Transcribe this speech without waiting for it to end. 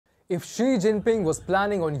If Xi Jinping was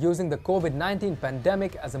planning on using the COVID-19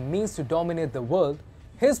 pandemic as a means to dominate the world,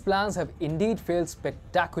 his plans have indeed failed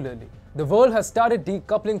spectacularly. The world has started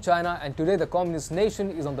decoupling China, and today the communist nation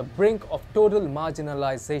is on the brink of total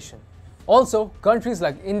marginalization. Also, countries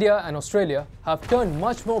like India and Australia have turned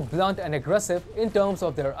much more blunt and aggressive in terms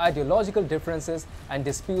of their ideological differences and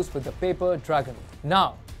disputes with the paper dragon.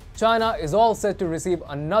 Now, China is all set to receive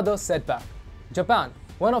another setback. Japan,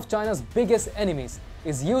 one of China's biggest enemies,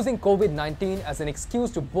 is using COVID-19 as an excuse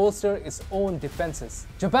to bolster its own defenses.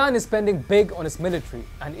 Japan is spending big on its military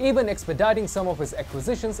and even expediting some of its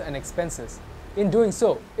acquisitions and expenses. In doing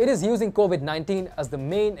so, it is using COVID-19 as the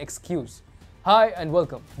main excuse. Hi and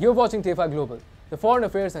welcome. You're watching TFI Global, the foreign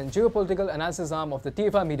affairs and geopolitical analysis arm of the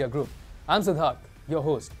TFI Media Group. I'm Siddharth, your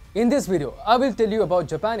host. In this video, I will tell you about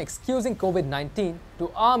Japan excusing COVID-19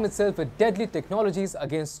 to arm itself with deadly technologies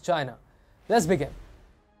against China. Let's begin.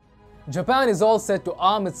 Japan is all set to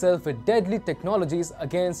arm itself with deadly technologies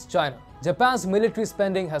against China. Japan's military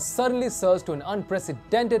spending has suddenly surged to an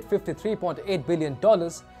unprecedented $53.8 billion,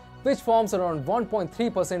 which forms around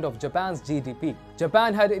 1.3% of Japan's GDP.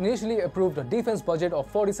 Japan had initially approved a defense budget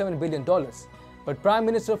of $47 billion, but Prime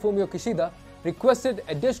Minister Fumio Kishida requested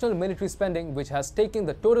additional military spending, which has taken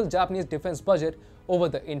the total Japanese defense budget over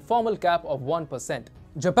the informal cap of 1%.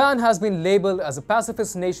 Japan has been labeled as a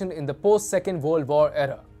pacifist nation in the post-Second World War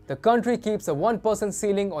era. The country keeps a 1%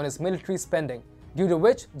 ceiling on its military spending, due to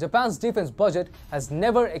which Japan's defense budget has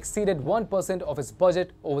never exceeded 1% of its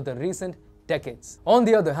budget over the recent decades. On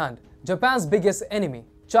the other hand, Japan's biggest enemy,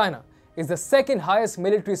 China, is the second highest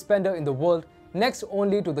military spender in the world, next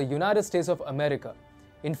only to the United States of America.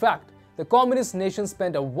 In fact, the communist nation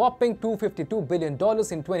spent a whopping $252 billion in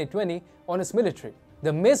 2020 on its military.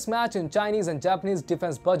 The mismatch in Chinese and Japanese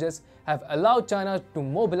defense budgets have allowed China to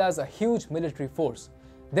mobilize a huge military force.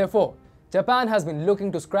 Therefore, Japan has been looking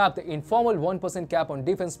to scrap the informal 1% cap on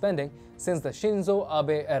defense spending since the Shinzo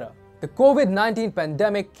Abe era. The COVID-19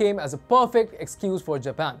 pandemic came as a perfect excuse for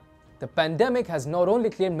Japan. The pandemic has not only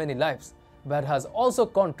claimed many lives, but has also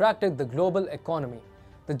contracted the global economy.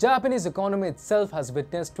 The Japanese economy itself has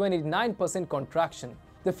witnessed 29% contraction.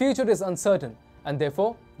 The future is uncertain, and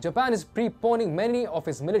therefore, Japan is preponing many of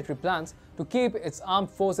its military plans to keep its armed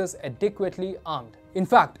forces adequately armed. In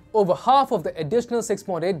fact, over half of the additional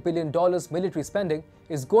 $6.8 billion military spending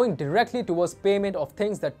is going directly towards payment of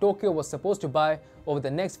things that Tokyo was supposed to buy over the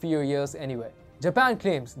next few years anyway. Japan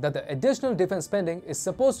claims that the additional defense spending is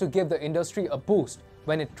supposed to give the industry a boost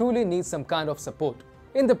when it truly needs some kind of support.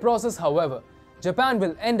 In the process, however, Japan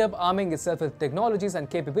will end up arming itself with technologies and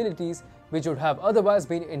capabilities which would have otherwise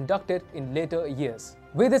been inducted in later years.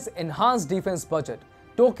 With its enhanced defense budget,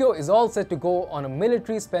 Tokyo is all set to go on a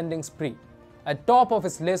military spending spree. At top of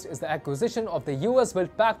its list is the acquisition of the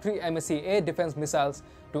US-built PAC-3 MSE air defense missiles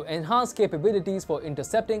to enhance capabilities for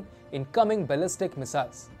intercepting incoming ballistic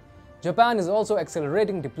missiles. Japan is also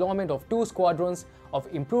accelerating deployment of 2 squadrons of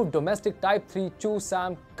improved domestic Type 3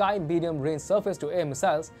 Chu-Sam Kai medium-range surface-to-air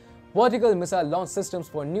missiles, vertical missile launch systems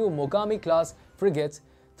for new Mogami-class frigates,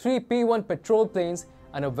 3 P-1 patrol planes,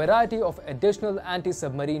 and a variety of additional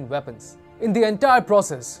anti-submarine weapons. In the entire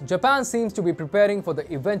process, Japan seems to be preparing for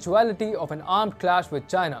the eventuality of an armed clash with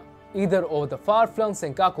China, either over the far-flung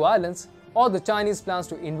Senkaku Islands or the Chinese plans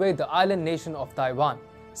to invade the island nation of Taiwan.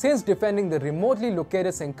 Since defending the remotely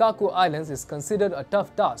located Senkaku Islands is considered a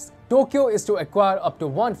tough task, Tokyo is to acquire up to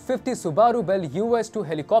 150 Subaru Bell UH-2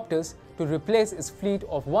 helicopters to replace its fleet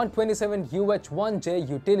of 127 UH-1J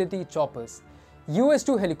utility choppers.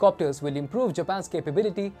 UH-2 helicopters will improve Japan's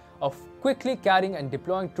capability of quickly carrying and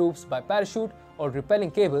deploying troops by parachute or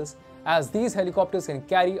rappelling cables, as these helicopters can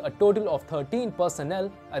carry a total of 13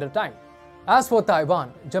 personnel at a time. As for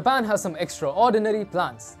Taiwan, Japan has some extraordinary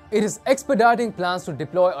plans. It is expediting plans to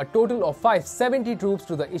deploy a total of 570 troops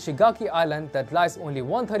to the Ishigaki Island that lies only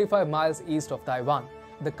 135 miles east of Taiwan.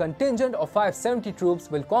 The contingent of 570 troops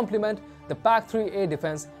will complement the PAC-3 air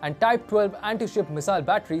defense and Type 12 anti-ship missile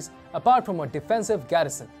batteries apart from a defensive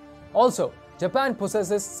garrison. Also, Japan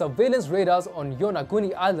possesses surveillance radars on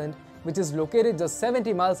Yonaguni Island, which is located just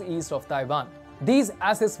 70 miles east of Taiwan. These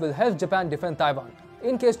assets will help Japan defend Taiwan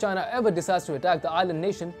in case China ever decides to attack the island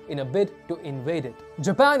nation in a bid to invade it.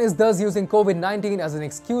 Japan is thus using COVID-19 as an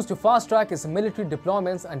excuse to fast-track its military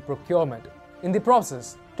deployments and procurement. In the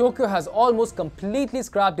process, Tokyo has almost completely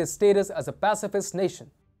scrapped its status as a pacifist nation.